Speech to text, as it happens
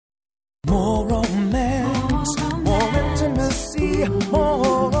More romance, more intimacy,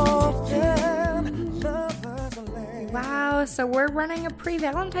 more often Lovers Lane. Wow, so we're running a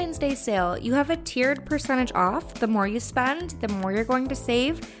pre-Valentine's Day sale. You have a tiered percentage off. The more you spend, the more you're going to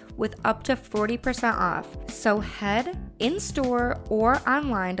save, with up to 40% off. So head in-store or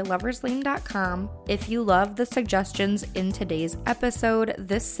online to loverslane.com. If you love the suggestions in today's episode,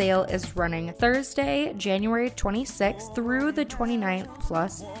 this sale is running Thursday, January 26th through the 29th,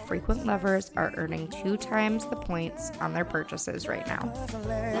 plus frequent lovers are earning 2 times the points on their purchases right now.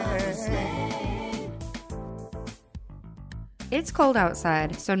 It's cold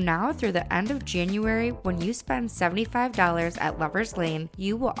outside, so now through the end of January, when you spend $75 at Lover's Lane,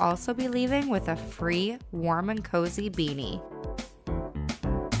 you will also be leaving with a free warm and cozy beanie.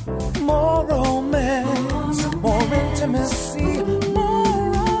 More romance, more intimacy,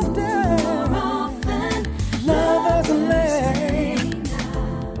 more often Lovers Lane.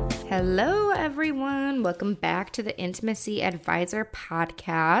 Hello everyone, welcome back to the Intimacy Advisor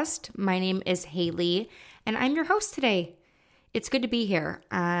podcast. My name is Haley, and I'm your host today. It's good to be here.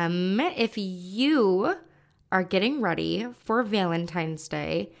 If you are getting ready for Valentine's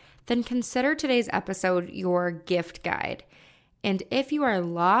Day, then consider today's episode your gift guide. And if you are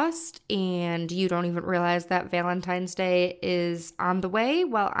lost and you don't even realize that Valentine's Day is on the way,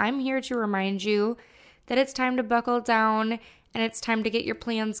 well, I'm here to remind you that it's time to buckle down and it's time to get your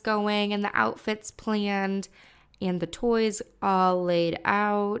plans going and the outfits planned and the toys all laid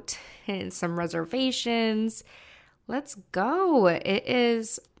out and some reservations. Let's go. It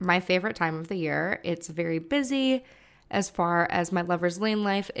is my favorite time of the year. It's very busy as far as my Lover's Lane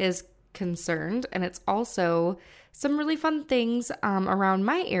life is concerned. And it's also some really fun things around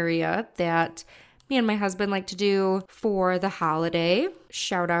my area that me and my husband like to do for the holiday.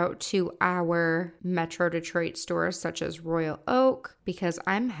 Shout out to our Metro Detroit stores such as Royal Oak, because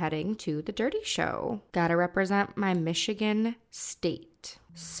I'm heading to the Dirty Show. Gotta represent my Michigan state.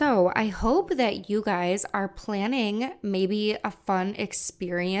 So I hope that you guys are planning maybe a fun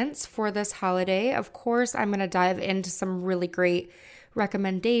experience for this holiday. Of course, I'm going to dive into some really great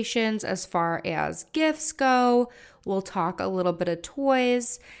recommendations as far as gifts go. We'll talk a little bit of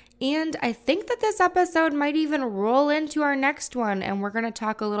toys. And I think that this episode might even roll into our next one, and we're going to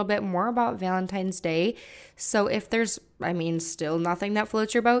talk a little bit more about Valentine's Day. So if there's, still nothing that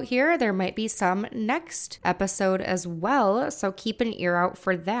floats your boat here, there might be some next episode as well. So keep an ear out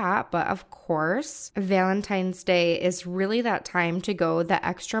for that. But of course, Valentine's Day is really that time to go the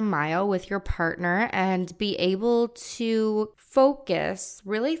extra mile with your partner and be able to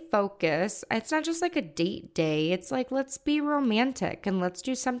really focus. It's not just like a date day. It's like, let's be romantic and let's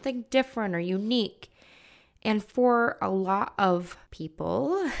do something different or unique. And for a lot of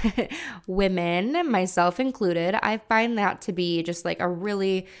people, women, myself included, I find that to be just like a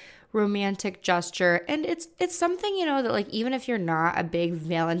really romantic gesture. And it's something, that like, even if you're not a big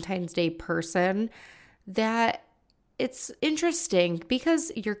Valentine's Day person, that it's interesting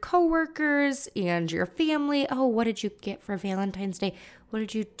because your coworkers and your family, oh, what did you get for Valentine's Day? What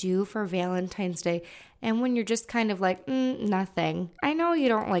did you do for Valentine's Day? And when you're just kind of like, nothing. I know you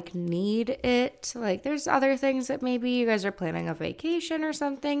don't like need it. Like there's other things that maybe you guys are planning a vacation or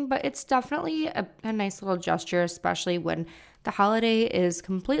something, but it's definitely a nice little gesture, especially when the holiday is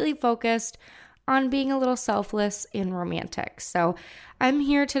completely focused on being a little selfless and romantic. So I'm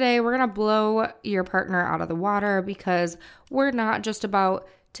here today. We're going to blow your partner out of the water because we're not just about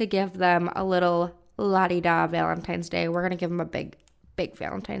to give them a little la-di-da Valentine's Day. We're going to give them a big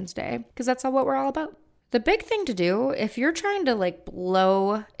Valentine's Day because that's what we're all about. The big thing to do, if you're trying to like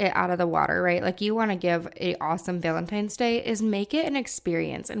blow it out of the water, right? Like you want to give an awesome Valentine's Day, is make it an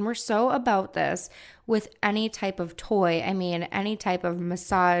experience. And we're so about this with any type of toy. Any type of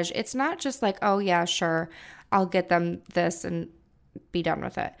massage. It's not just like, oh yeah, sure, I'll get them this and be done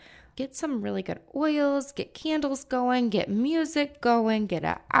with it. Get some really good oils, get candles going, get music going, get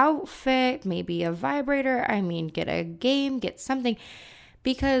an outfit, maybe a vibrator. Get a game, get something.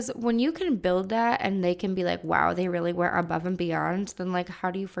 Because when you can build that and they can be like, wow, they really went above and beyond, then like,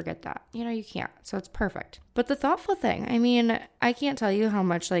 how do you forget that? You can't. So it's perfect. But the thoughtful thing, I can't tell you how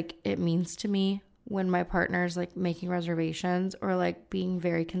much like it means to me when my partner's like making reservations or like being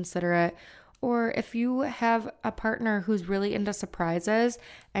very considerate. Or if you have a partner who's really into surprises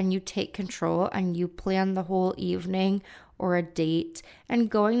and you take control and you plan the whole evening or a date,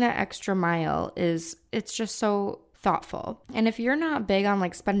 and going that extra mile it's just so thoughtful. And if you're not big on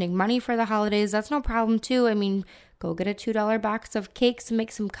like spending money for the holidays, that's no problem too. Go get a $2 box of cakes,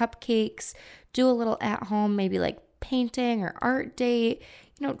 make some cupcakes, do a little at home, maybe like painting or art date.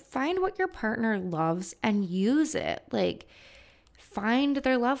 Find what your partner loves and use it. Like find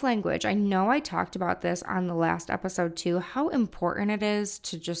their love language. I know I talked about this on the last episode too, how important it is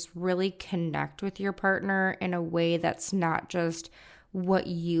to just really connect with your partner in a way that's not just what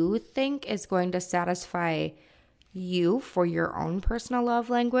you think is going to satisfy you for your own personal love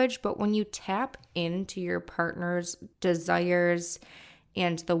language, but when you tap into your partner's desires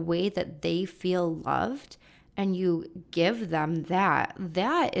and the way that they feel loved, and you give them that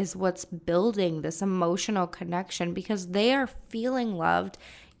is what's building this emotional connection, because they are feeling loved.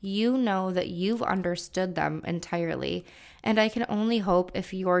 You know that you've understood them entirely. And I can only hope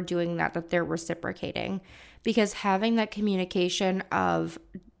if you're doing that they're reciprocating, because having that communication of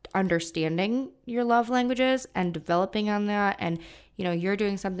understanding your love languages and developing on that, and you're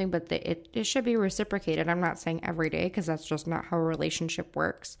doing something, but it should be reciprocated. I'm not saying every day, because that's just not how a relationship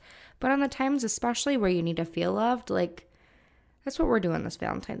works. But on the times especially where you need to feel loved, like, that's what we're doing this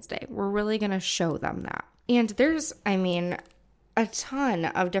Valentine's Day. We're really going to show them that. And there's, a ton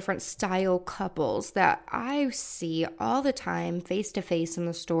of different style couples that I see all the time face to face in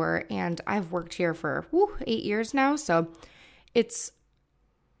the store. And I've worked here for 8 years now. So it's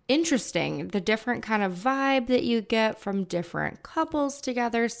interesting, the different kind of vibe that you get from different couples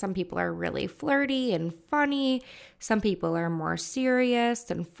together. Some people are really flirty and funny. Some people are more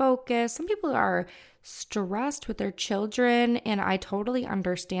serious and focused. Some people are stressed with their children, and I totally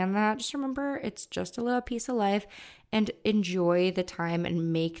understand that. Just remember, it's just a little piece of life, and enjoy the time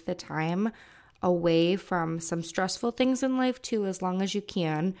and make the time away from some stressful things in life too, as long as you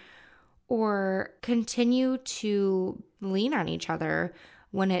can, or continue to lean on each other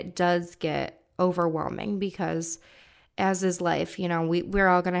when it does get overwhelming, because as is life, we're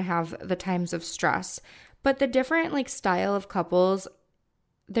all going to have the times of stress. But the different style of couples,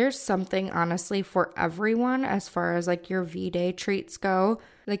 there's something honestly for everyone as far as your V-Day treats go.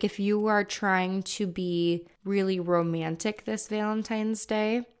 If you are trying to be really romantic this Valentine's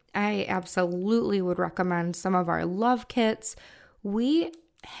Day, I absolutely would recommend some of our love kits. We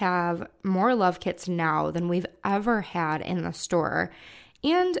have more love kits now than we've ever had in the store.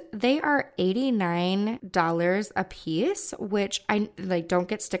 And they are $89 a piece, which I don't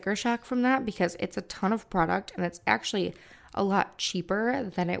get sticker shock from that, because it's a ton of product and it's actually a lot cheaper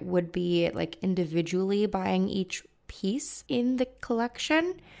than it would be individually buying each piece in the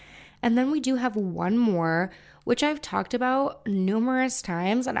collection. And then we do have one more, which I've talked about numerous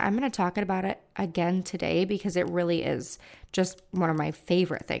times, and I'm going to talk about it again today because it really is just one of my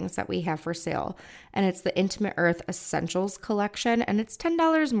favorite things that we have for sale. And it's the Intimate Earth Essentials collection, and it's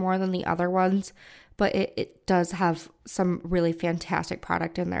 $10 more than the other ones, but it does have some really fantastic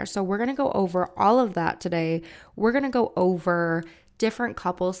product in there. So we're going to go over all of that today. We're going to go over different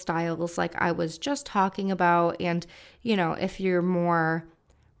couple styles like I was just talking about. And, if you're more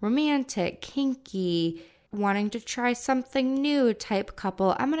romantic, kinky, wanting to try something new type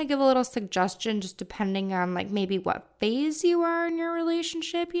couple, I'm going to give a little suggestion just depending on maybe what phase you are in your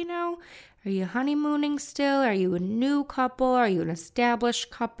relationship. Are you honeymooning still? Are you a new couple? Are you an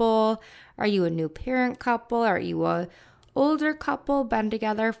established couple? Are you a new parent couple? Are you a older couple, been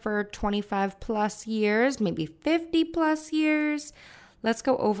together for 25 plus years, maybe 50 plus years? Let's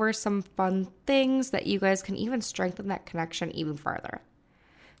go over some fun things that you guys can even strengthen that connection even further.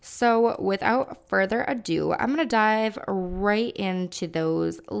 So without further ado, I'm going to dive right into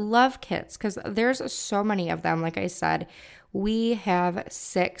those love kits, because there's so many of them. Like I said, we have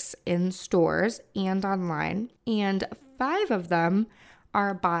 6 in stores and online, and 5 of them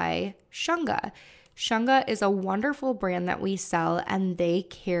are by Shunga. Shunga is a wonderful brand that we sell, and they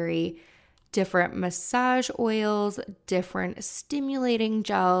carry different massage oils, different stimulating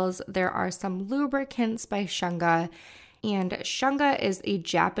gels. There are some lubricants by Shunga. And Shunga is a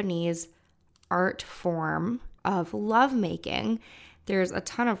Japanese art form of lovemaking. There's a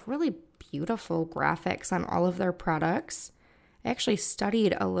ton of really beautiful graphics on all of their products. I actually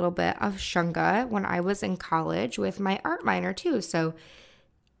studied a little bit of Shunga when I was in college with my art minor too. So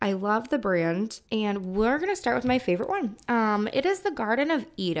I love the brand, and we're going to start with my favorite one. It is the Garden of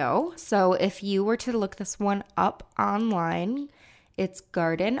Edo. So if you were to look this one up online, it's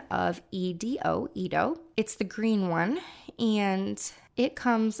Garden of Edo, Edo. It's the green one, and it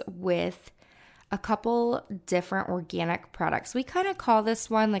comes with a couple different organic products. We kind of call this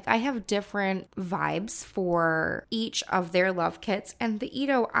one, I have different vibes for each of their love kits, and the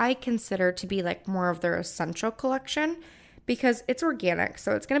Edo I consider to be more of their essential collection because it's organic,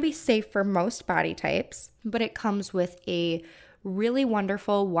 so it's going to be safe for most body types, but it comes with a really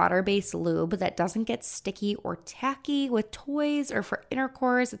wonderful water-based lube that doesn't get sticky or tacky with toys or for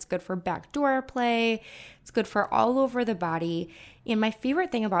intercourse. It's good for backdoor play. It's good for all over the body. And my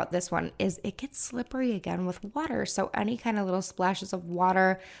favorite thing about this one is it gets slippery again with water. So any kind of little splashes of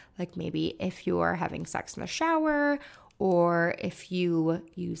water, like maybe if you are having sex in the shower, or if you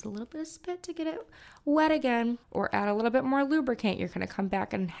use a little bit of spit to get it wet again, or add a little bit more lubricant, you're going to come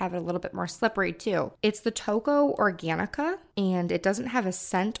back and have it a little bit more slippery too. It's the Toco Organica, and it doesn't have a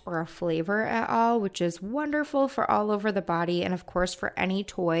scent or a flavor at all, which is wonderful for all over the body. And of course, for any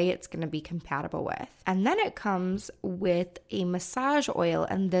toy, it's going to be compatible with. And then it comes with a massage oil,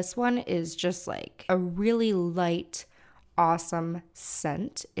 and this one is just like a really light, awesome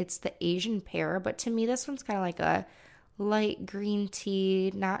scent. It's the Asian pear, but to me, this one's kind of like a light green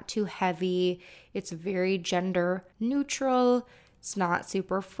tea, not too heavy. It's very gender neutral. It's not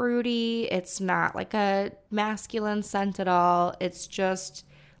super fruity. It's not like a masculine scent at all. It's just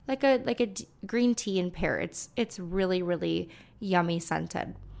like a green tea and pear. It's really, really yummy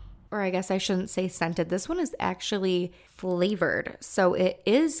scented. Or I guess I shouldn't say scented. This one is actually flavored. So it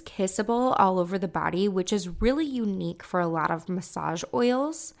is kissable all over the body, which is really unique for a lot of massage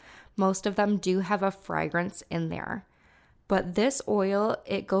oils. Most of them do have a fragrance in there. But this oil,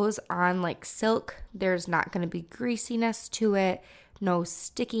 it goes on like silk. There's not going to be greasiness to it, no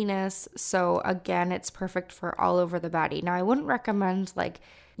stickiness. So again, it's perfect for all over the body. Now, I wouldn't recommend like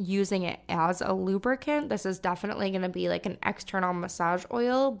using it as a lubricant. This is definitely going to be like an external massage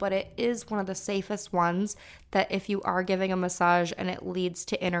oil, but it is one of the safest ones that if you are giving a massage and it leads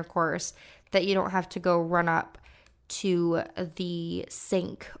to intercourse, that you don't have to go run up to the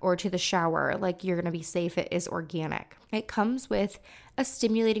sink or to the shower. Like, you're going to be safe. It is organic. It comes with a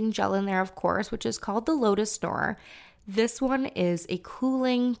stimulating gel in there, of course, which is called the Lotus Snore. This one is a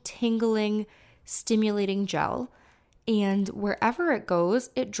cooling, tingling, stimulating gel. And wherever it goes,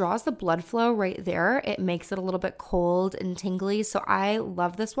 it draws the blood flow right there. It makes it a little bit cold and tingly. So I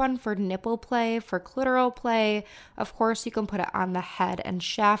love this one for nipple play, for clitoral play. Of course, you can put it on the head and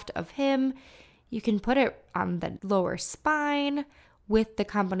shaft of him. You can put it on the lower spine with the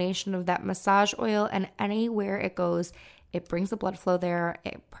combination of that massage oil, and anywhere it goes, it brings the blood flow there.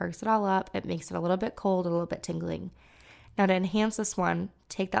 It perks it all up. It makes it a little bit cold, a little bit tingling. Now, to enhance this one,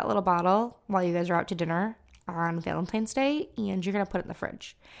 take that little bottle while you guys are out to dinner on Valentine's Day, and you're going to put it in the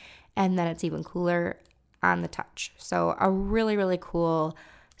fridge. And then it's even cooler on the touch. So a really, really cool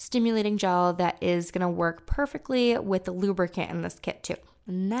stimulating gel that is going to work perfectly with the lubricant in this kit too.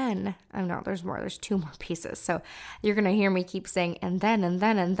 And then, I know there's more, there's 2 more pieces. So you're going to hear me keep saying, and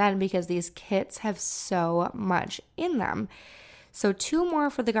then, because these kits have so much in them. So 2 more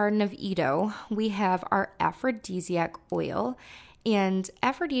for the Garden of Edo. We have our aphrodisiac oil. And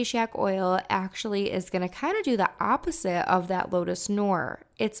aphrodisiac oil actually is going to kind of do the opposite of that Lotus Snore.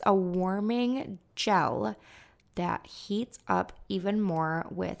 It's a warming gel that heats up even more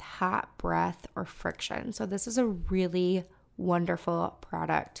with hot breath or friction. So this is a really wonderful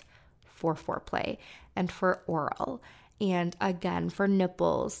product for foreplay and for oral, and again for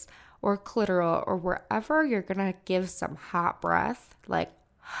nipples or clitoral or wherever you're gonna give some hot breath, like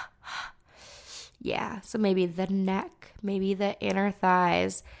yeah. So maybe the neck, maybe the inner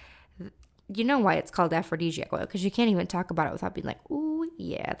thighs. You know why it's called aphrodisiac oil, because you can't even talk about it without being like, ooh,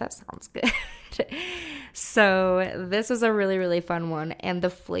 yeah, that sounds good. So this is a really, really fun one, and the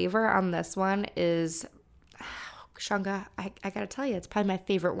flavor on this one is Shunga, I gotta tell you, it's probably my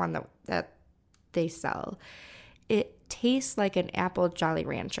favorite one that they sell. It tastes like an apple Jolly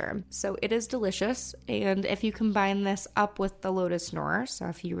Rancher. So it is delicious. And if you combine this up with the Lotus Snore, so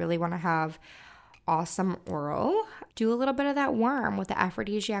if you really want to have awesome oral, do a little bit of that warm with the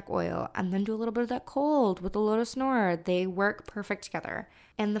aphrodisiac oil, and then do a little bit of that cold with the Lotus Snore. They work perfect together.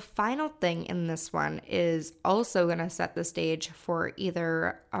 And the final thing in this one is also going to set the stage for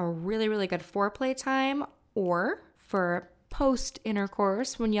either a really, really good foreplay time or for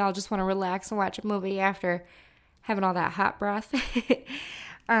post-intercourse when y'all just want to relax and watch a movie after having all that hot breath.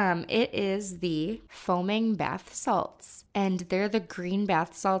 It is the foaming bath salts, and they're the green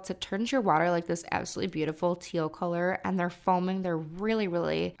bath salts. It turns your water like this absolutely beautiful teal color, and they're foaming. They're really,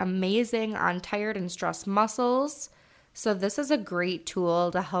 really amazing on tired and stressed muscles. So this is a great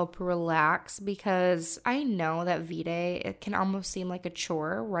tool to help relax, because I know that V-Day, it can almost seem like a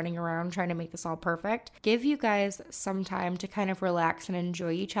chore running around trying to make this all perfect. Give you guys some time to kind of relax and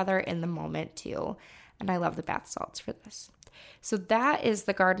enjoy each other in the moment too. And I love the bath salts for this. So that is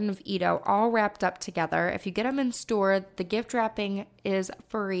the Garden of Edo all wrapped up together. If you get them in store, the gift wrapping is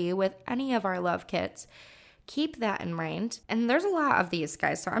free with any of our love kits. Keep that in mind. And there's a lot of these,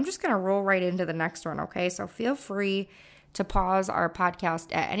 guys, so I'm just going to roll right into the next one, okay? So feel free to pause our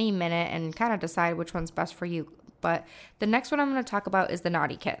podcast at any minute and kind of decide which one's best for you. But the next one I'm going to talk about is the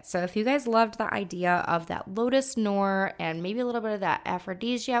Naughty Kit. So if you guys loved the idea of that lotus noor and maybe a little bit of that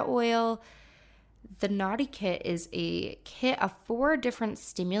aphrodisiac oil, the Naughty Kit is a kit of 4 different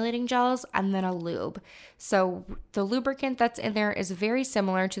stimulating gels and then a lube. So the lubricant that's in there is very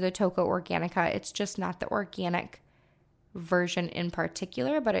similar to the Toco Organica. It's just not the organic version in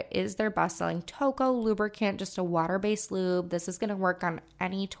particular, but it is their best-selling Toco lubricant, just a water-based lube. This is going to work on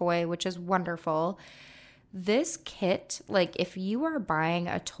any toy, which is wonderful. This kit, like if you are buying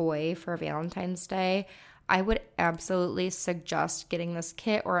a toy for Valentine's Day, I would absolutely suggest getting this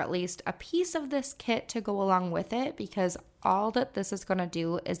kit or at least a piece of this kit to go along with it, because all that this is going to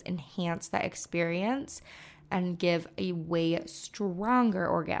do is enhance that experience and give a way stronger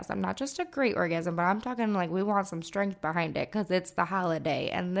orgasm. Not just a great orgasm, but I'm talking like we want some strength behind it because it's the holiday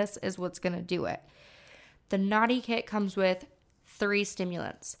and this is what's going to do it. The Naughty Kit comes with 3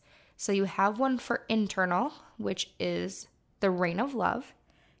 stimulants. So you have one for internal, which is the Rain of Love,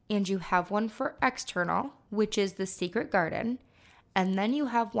 and you have one for external, which is the Secret Garden, and then you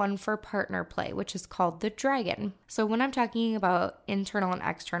have one for partner play, which is called the Dragon. So when I'm talking about internal and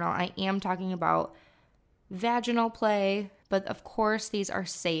external, I am talking about vaginal play, but of course these are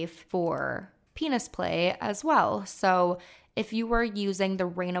safe for penis play as well. So if you were using the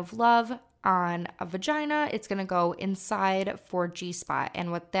Rain of Love on a vagina, it's going to go inside for G-spot.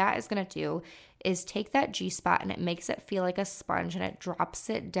 And what that is going to do is take that G-spot and it makes it feel like a sponge and it drops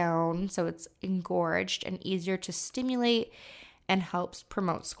it down so it's engorged and easier to stimulate and helps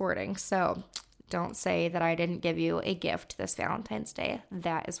promote squirting. So don't say that I didn't give you a gift this Valentine's Day.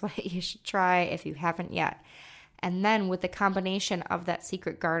 That is what you should try if you haven't yet. And then with the combination of that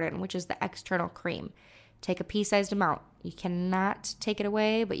Secret Garden, which is the external cream, take a pea-sized amount. You cannot take it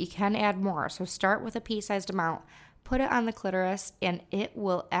away, but you can add more. So start with a pea-sized amount, put it on the clitoris, and it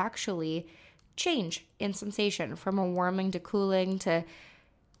will actually change in sensation from a warming to cooling to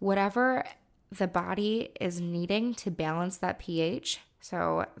whatever the body is needing to balance that pH.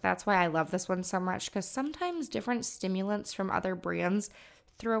 So that's why I love this one so much, because sometimes different stimulants from other brands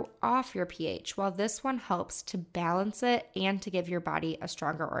throw off your pH, while this one helps to balance it and to give your body a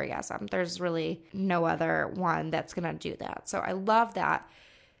stronger orgasm. There's really no other one that's going to do that. So I love that.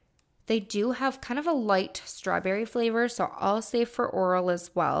 They do have kind of a light strawberry flavor, so all safe for oral as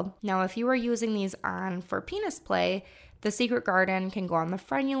well. Now, if you are using these on for penis play, the Secret Garden can go on the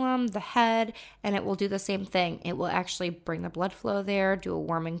frenulum, the head, and it will do the same thing. It will actually bring the blood flow there, do a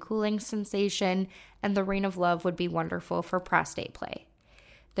warm and cooling sensation, and the Rain of Love would be wonderful for prostate play.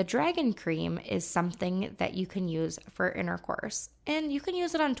 The Dragon Cream is something that you can use for intercourse, and you can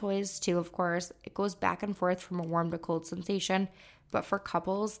use it on toys too, of course. It goes back and forth from a warm to cold sensation, but for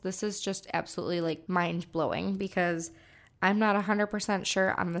couples, this is just absolutely like mind-blowing, because I'm not 100%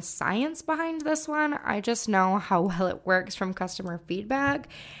 sure on the science behind this one. I just know how well it works from customer feedback,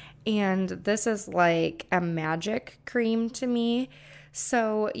 and this is like a magic cream to me.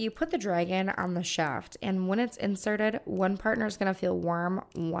 So you put the Dragon on the shaft, and when it's inserted, one partner is going to feel warm,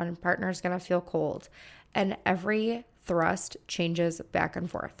 one partner is going to feel cold, and every thrust changes back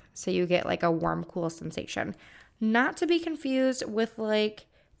and forth. So you get like a warm, cool sensation. Not to be confused with like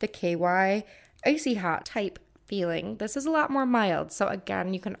the KY icy hot type feeling. This is a lot more mild. So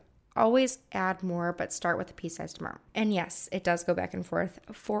again, you can always add more, but start with a pea-sized amount. And yes, it does go back and forth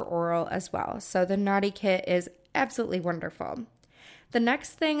for oral as well. So the Naughty Kit is absolutely wonderful. The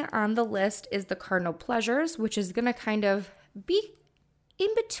next thing on the list is the Cardinal Pleasures, which is going to kind of be in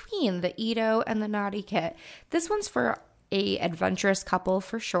between the Edo and the Naughty Kit. This one's for a adventurous couple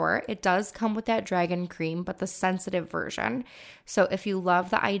for sure. It does come with that Dragon Cream, but the sensitive version. So if you love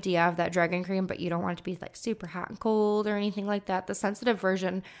the idea of that Dragon Cream, but you don't want it to be like super hot and cold or anything like that, the sensitive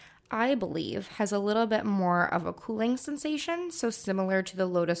version, I believe, has a little bit more of a cooling sensation, so similar to the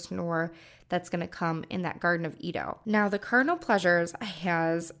Lotus Noor that's going to come in that Garden of Edo. Now, the Cardinal Pleasures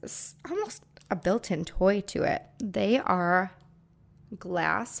has almost a built-in toy to it. They are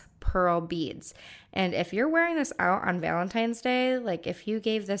glass pearl beads. And if you're wearing this out on Valentine's Day, like if you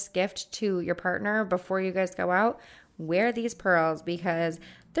gave this gift to your partner before you guys go out, wear these pearls because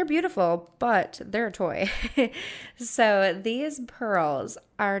they're beautiful, but they're a toy. So these pearls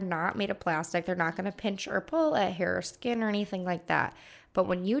are not made of plastic. They're not going to pinch or pull at hair or skin or anything like that. But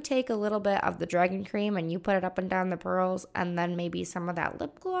when you take a little bit of the Dragon Cream and you put it up and down the pearls and then maybe some of that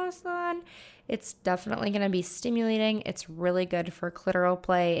lip gloss on, it's definitely going to be stimulating. It's really good for clitoral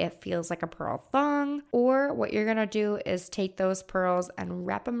play. It feels like a pearl thong. Or what you're going to do is take those pearls and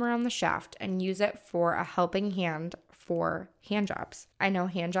wrap them around the shaft and use it for a helping hand for hand jobs. I know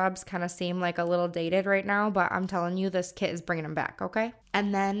hand jobs kind of seem like a little dated right now, but I'm telling you, this kit is bringing them back, okay?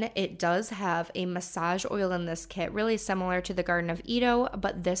 And then it does have a massage oil in this kit, really similar to the Garden of Edo,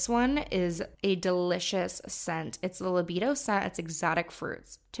 but this one is a delicious scent. It's the Libido scent. It's exotic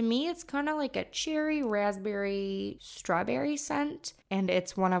fruits. To me, it's kind of like a cherry, raspberry, strawberry scent, and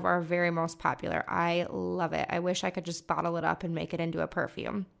it's one of our very most popular. I love it. I wish I could just bottle it up and make it into a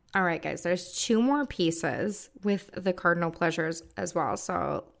perfume. All right, guys, there's 2 more pieces with the Cardinal Pleasures as well.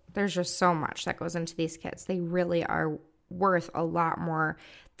 So there's just so much that goes into these kits. They really are worth a lot more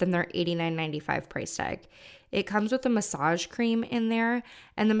than their $89.95 price tag. It comes with a massage cream in there,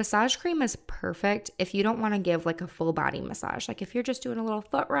 and the massage cream is perfect if you don't want to give like a full body massage. Like if you're just doing a little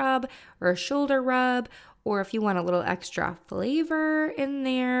foot rub or a shoulder rub, or if you want a little extra flavor in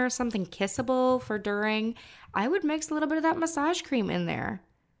there, something kissable for during, I would mix a little bit of that massage cream in there.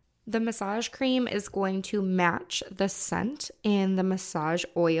 The massage cream is going to match the scent in the massage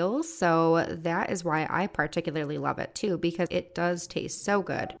oil, so that is why I particularly love it too, because it does taste so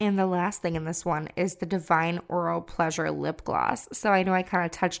good. And the last thing in this one is the Divine Oral Pleasure Lip Gloss. So I know I kind of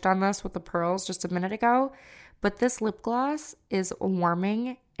touched on this with the pearls just a minute ago, but this lip gloss is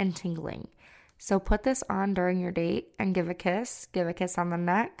warming and tingling. So put this on during your date and give a kiss on the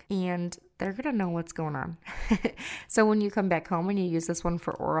neck, and they're going to know what's going on. So when you come back home and you use this one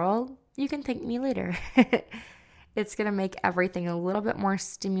for oral, you can thank me later. It's going to make everything a little bit more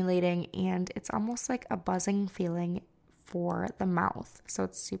stimulating, and it's almost like a buzzing feeling for the mouth. So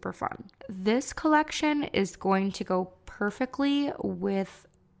it's super fun. This collection is going to go perfectly with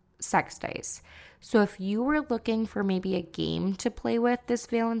sex days. So if you were looking for maybe a game to play with this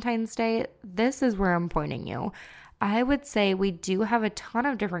Valentine's Day, this is where I'm pointing you. I would say we do have a ton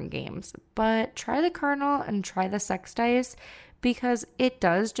of different games, but try the Cardinal and try the sex dice, because it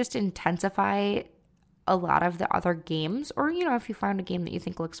does just intensify a lot of the other games. Or, you know, if you find a game that you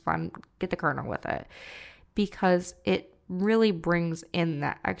think looks fun, get the Cardinal with it, because it really brings in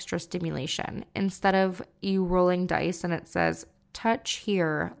that extra stimulation. Instead of you rolling dice and it says touch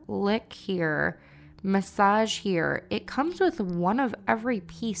here, lick here, massage here, it comes with one of every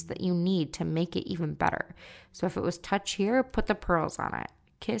piece that you need to make it even better. So if it was touch here, put the pearls on it.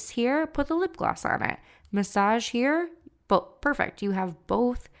 Kiss here, put the lip gloss on it. Massage here, but perfect. You have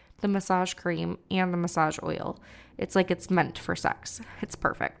both the massage cream and the massage oil. It's like it's meant for sex. It's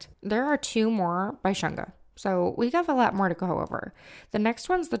perfect. There are 2 more by Shunga. So we have a lot more to go over. The next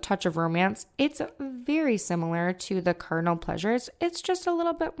one's the Touch of Romance. It's very similar to the Cardinal Pleasures. It's just a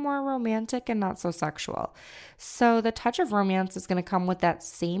little bit more romantic and not so sexual. So the Touch of Romance is going to come with that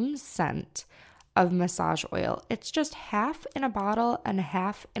same scent of massage oil. It's just half in a bottle and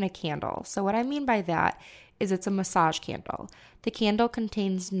half in a candle. So what I mean by that is it's a massage candle. The candle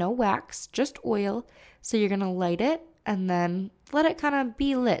contains no wax, just oil. So you're going to light it and then let it kind of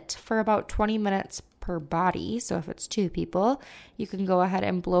be lit for about 20 minutes per body. So if it's 2 people, you can go ahead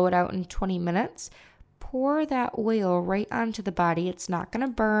and blow it out in 20 minutes. Pour that oil right onto the body. It's not going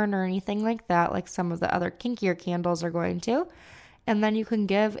to burn or anything like that, like some of the other kinkier candles are going to. And then you can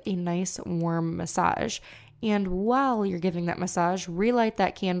give a nice warm massage. And while you're giving that massage, relight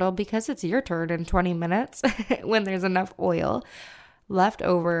that candle, because it's your turn in 20 minutes when there's enough oil left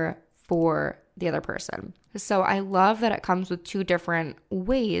over for the other person. So I love that it comes with 2 different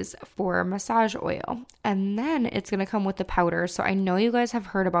ways for massage oil. And then it's going to come with the powder. So I know you guys have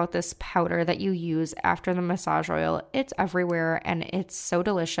heard about this powder that you use after the massage oil. It's everywhere and it's so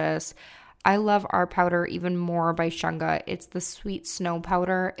delicious. I love our powder even more by Shunga. It's the Sweet Snow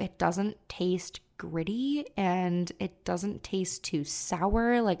powder. It doesn't taste gritty and it doesn't taste too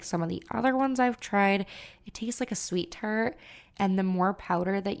sour like some of the other ones I've tried. It tastes like a sweet tart. And the more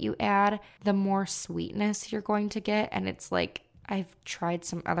powder that you add, the more sweetness you're going to get. And it's like, I've tried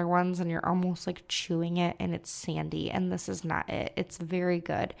some other ones and you're almost like chewing it and it's sandy. And this is not it. It's very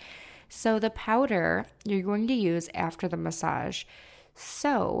good. So the powder you're going to use after the massage.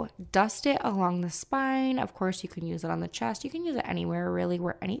 So dust it along the spine. Of course, you can use it on the chest. You can use it anywhere really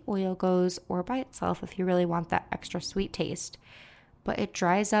where any oil goes, or by itself if you really want that extra sweet taste. But it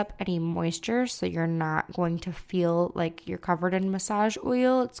dries up any moisture, so you're not going to feel like you're covered in massage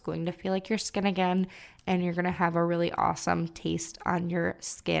oil. It's going to feel like your skin again, and you're going to have a really awesome taste on your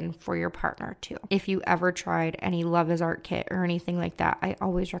skin for your partner too. If you ever tried any Love is Art kit or anything like that, I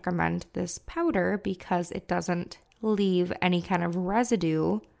always recommend this powder because it doesn't leave any kind of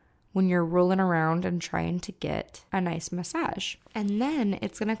residue when you're rolling around and trying to get a nice massage. And then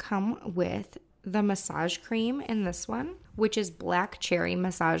it's going to come with the massage cream in this one, which is Black Cherry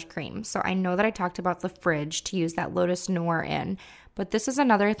Massage Cream. So I know that I talked about the fridge to use that Lotus Noir in, But this is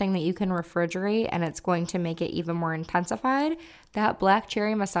another thing that you can refrigerate, and it's going to make it even more intensified. That black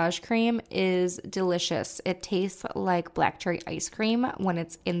cherry massage cream is delicious. It tastes like black cherry ice cream when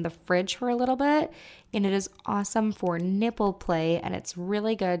it's in the fridge for a little bit, and it is awesome for nipple play, and it's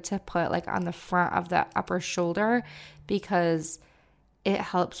really good to put like on the front of the upper shoulder because it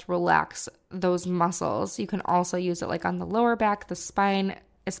helps relax those muscles. You can also use it like on the lower back, the spine,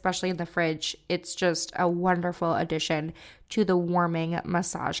 especially in the fridge. It's just a wonderful addition to the warming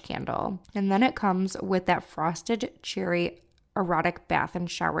massage candle. And then it comes with that frosted cherry erotic bath and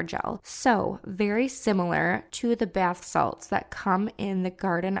shower gel. So very similar to the bath salts that come in the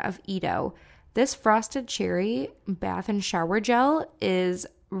Garden of Edo. This frosted cherry bath and shower gel is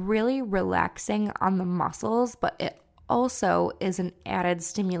really relaxing on the muscles, but it also is an added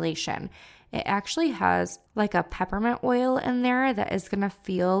stimulation. It actually has like a peppermint oil in there that is going to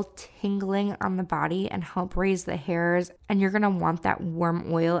feel tingling on the body and help raise the hairs. And you're going to want that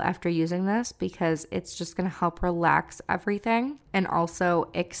warm oil after using this because it's just going to help relax everything and also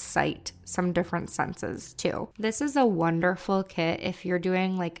excite some different senses too. This is a wonderful kit if you're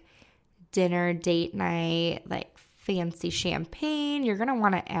doing like dinner, date night, like fancy champagne. You're going to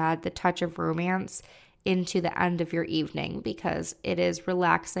want to add the touch of romance into the end of your evening because it is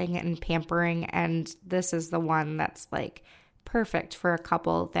relaxing and pampering, and this is the one that's like perfect for a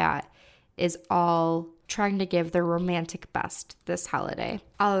couple that is all trying to give their romantic best this holiday.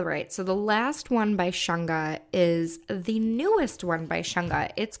 All right, so the last one by Shunga is the newest one by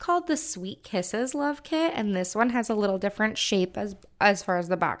Shunga. It's called the Sweet Kisses Love Kit, and this one has a little different shape as far as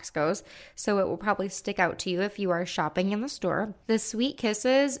the box goes, so it will probably stick out to you if you are shopping in the store. The Sweet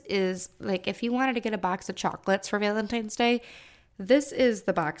Kisses is like if you wanted to get a box of chocolates for Valentine's Day, this is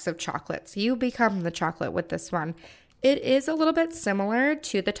the box of chocolates. You become the chocolate with this one. It is a little bit similar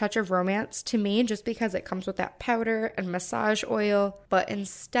to the Touch of Romance to me just because it comes with that powder and massage oil, but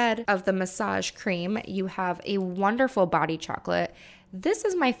instead of the massage cream, you have a wonderful body chocolate. This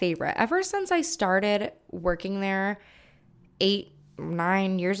is my favorite. Ever since I started working there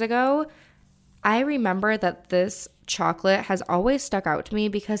 8-9 years ago, I remember that this chocolate has always stuck out to me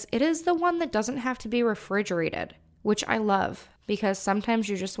because it is the one that doesn't have to be refrigerated, which I love because sometimes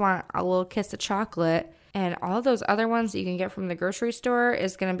you just want a little kiss of chocolate. And all those other ones that you can get from the grocery store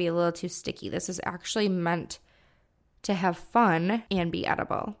is going to be a little too sticky. This is actually meant to have fun and be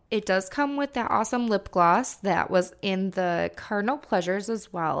edible. It does come with that awesome lip gloss that was in the Cardinal Pleasures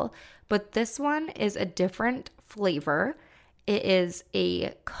as well. But this one is a different flavor. It is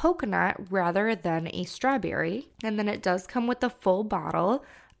a coconut rather than a strawberry. And then it does come with a full bottle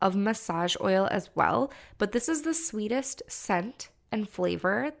of massage oil as well. But this is the sweetest scent and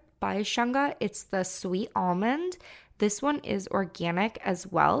flavor by Shunga. It's the sweet almond. This one is organic as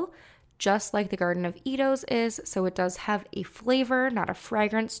well, just like the Garden of Edo's is. So it does have a flavor, not a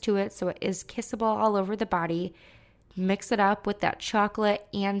fragrance to it. So it is kissable all over the body. Mix it up with that chocolate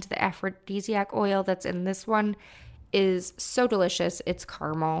and the aphrodisiac oil that's in this one is so delicious. It's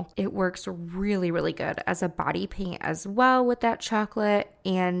caramel. It works really, really good as a body paint as well with that chocolate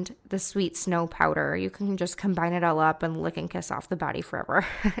and the sweet snow powder. You can just combine it all up and lick and kiss off the body forever.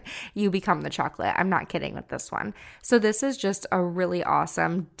 You become the chocolate. I'm not kidding with this one. So this is just a really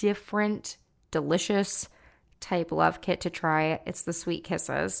awesome, different, delicious type love kit to try. It's the Sweet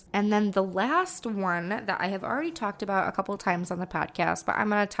Kisses. And then the last one that I have already talked about a couple times on the podcast, but I'm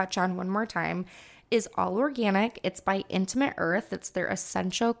going to touch on one more time, is all organic. It's by Intimate Earth. It's their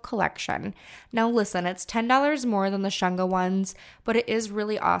essential collection. Now listen, it's $10 more than the Shunga ones, but it is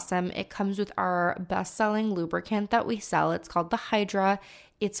really awesome. It comes with our best-selling lubricant that we sell. It's called the Hydra.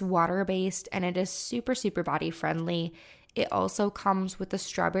 It's water-based and it is super, super body-friendly. It also comes with the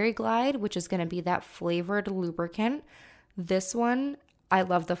Strawberry Glide, which is going to be that flavored lubricant. This one, I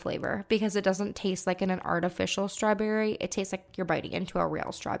love the flavor because it doesn't taste like an artificial strawberry. It tastes like you're biting into a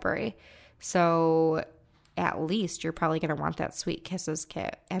real strawberry. So at least you're probably going to want that Sweet Kisses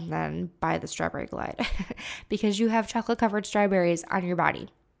kit and then buy the Strawberry Glide because you have chocolate covered strawberries on your body.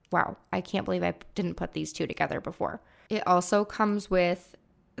 Wow, I can't believe I didn't put these two together before. It also comes with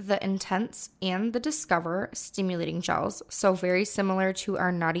the Intense and the Discover stimulating gels. So very similar to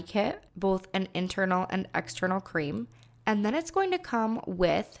our Naughty kit, both an internal and external cream. And then it's going to come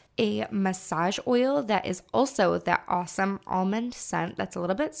with a massage oil that is also that awesome almond scent that's a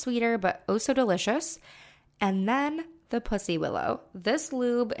little bit sweeter but oh so delicious. And then the Pussy Willow. This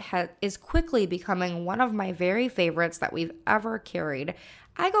lube is quickly becoming one of my very favorites that we've ever carried.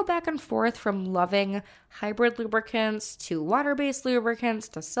 I go back and forth from loving hybrid lubricants to water-based lubricants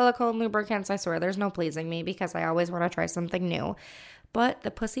to silicone lubricants. I swear there's no pleasing me because I always want to try something new. But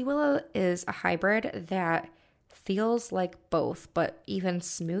the Pussy Willow is a hybrid that feels like both, but even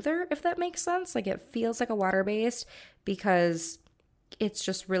smoother, if that makes sense. Like it feels like a water-based because it's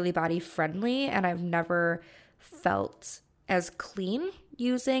just really body friendly, and I've never felt as clean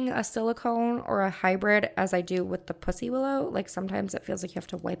using a silicone or a hybrid as I do with the Pussy Willow. Like sometimes it feels like you have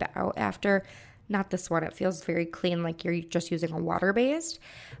to wipe it out after. Not this one. It feels very clean, like you're just using a water-based.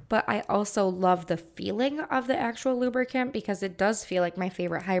 But I also love the feeling of the actual lubricant because it does feel like my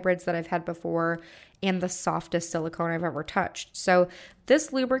favorite hybrids that I've had before and the softest silicone I've ever touched. So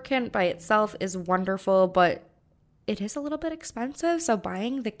this lubricant by itself is wonderful, but it is a little bit expensive. So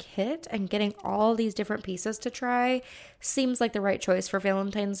buying the kit and getting all these different pieces to try seems like the right choice for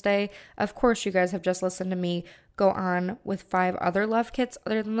Valentine's Day. Of course, you guys have just listened to me go on with 5 other love kits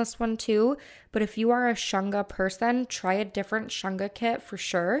other than this one too. But if you are a Shunga person, try a different Shunga kit for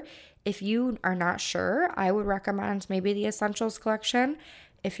sure. If you are not sure, I would recommend maybe the Essentials collection.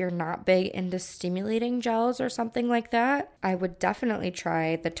 If you're not big into stimulating gels or something like that, I would definitely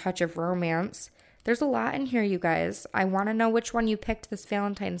try the Touch of Romance. There's a lot in here, you guys. I want to know which one you picked this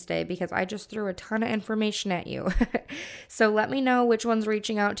Valentine's Day because I just threw a ton of information at you. So let me know which one's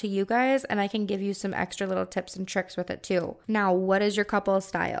reaching out to you guys, and I can give you some extra little tips and tricks with it too. Now, what is your couple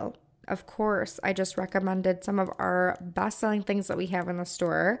style? Of course, I just recommended some of our best-selling things that we have in the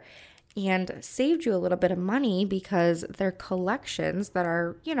store and saved you a little bit of money because they're collections that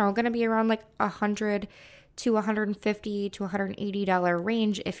are, going to be around like $100 to $150 to $180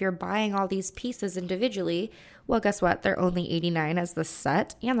 range if you're buying all these pieces individually. Well, guess what? They're only $89 as the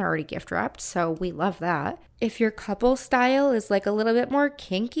set, and they're already gift wrapped, so we love that. If your couple style is like a little bit more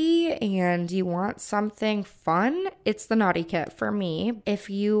kinky and you want something fun, it's the Naughty Kit for me. If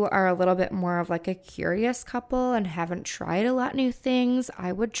you are a little bit more of like a curious couple and haven't tried a lot of new things,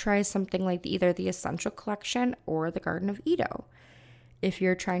 I would try something like either the Essential Collection or the Garden of Edo. If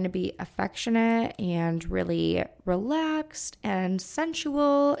you're trying to be affectionate and really relaxed and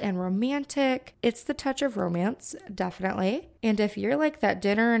sensual and romantic, it's the Touch of Romance, definitely. And if you're like that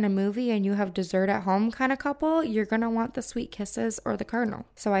dinner and a movie and you have dessert at home kind of couple, you're going to want the Sweet Kisses or the Cardinal.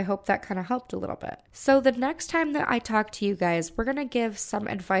 So I hope that kind of helped a little bit. So the next time that I talk to you guys, we're going to give some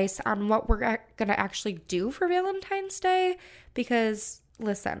advice on what we're going to actually do for Valentine's Day. Because,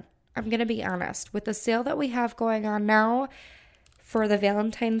 listen, I'm going to be honest. With the sale that we have going on now, for the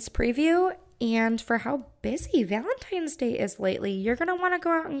Valentine's preview and for how busy Valentine's Day is lately, you're going to want to go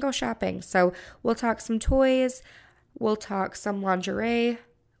out and go shopping. So we'll talk some toys, we'll talk some lingerie,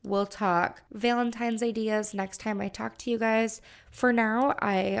 we'll talk Valentine's ideas next time I talk to you guys. For now,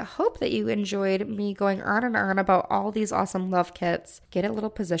 I hope that you enjoyed me going on and on about all these awesome love kits. Get a little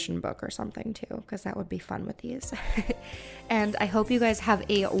position book or something too, because that would be fun with these. And I hope you guys have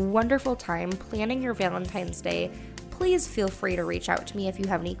a wonderful time planning your Valentine's Day. Please feel free to reach out to me if you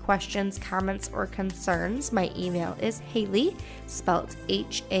have any questions, comments, or concerns. My email is Haley, spelled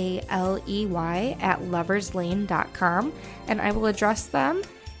Haley, @loverslane.com, and I will address them.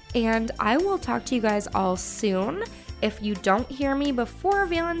 And I will talk to you guys all soon. If you don't hear me before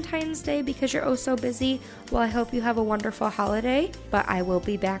Valentine's Day because you're oh so busy, well, I hope you have a wonderful holiday. But I will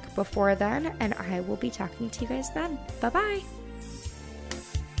be back before then, and I will be talking to you guys then. Bye-bye.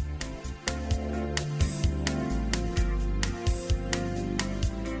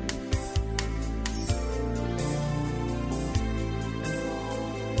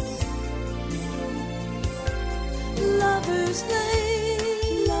 Lover's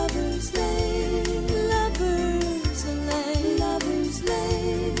Lane, Lover's Lane, Lover's Lane, Lover's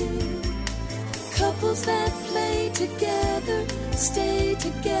Lane. Couples that play together, stay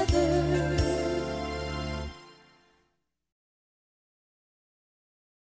together.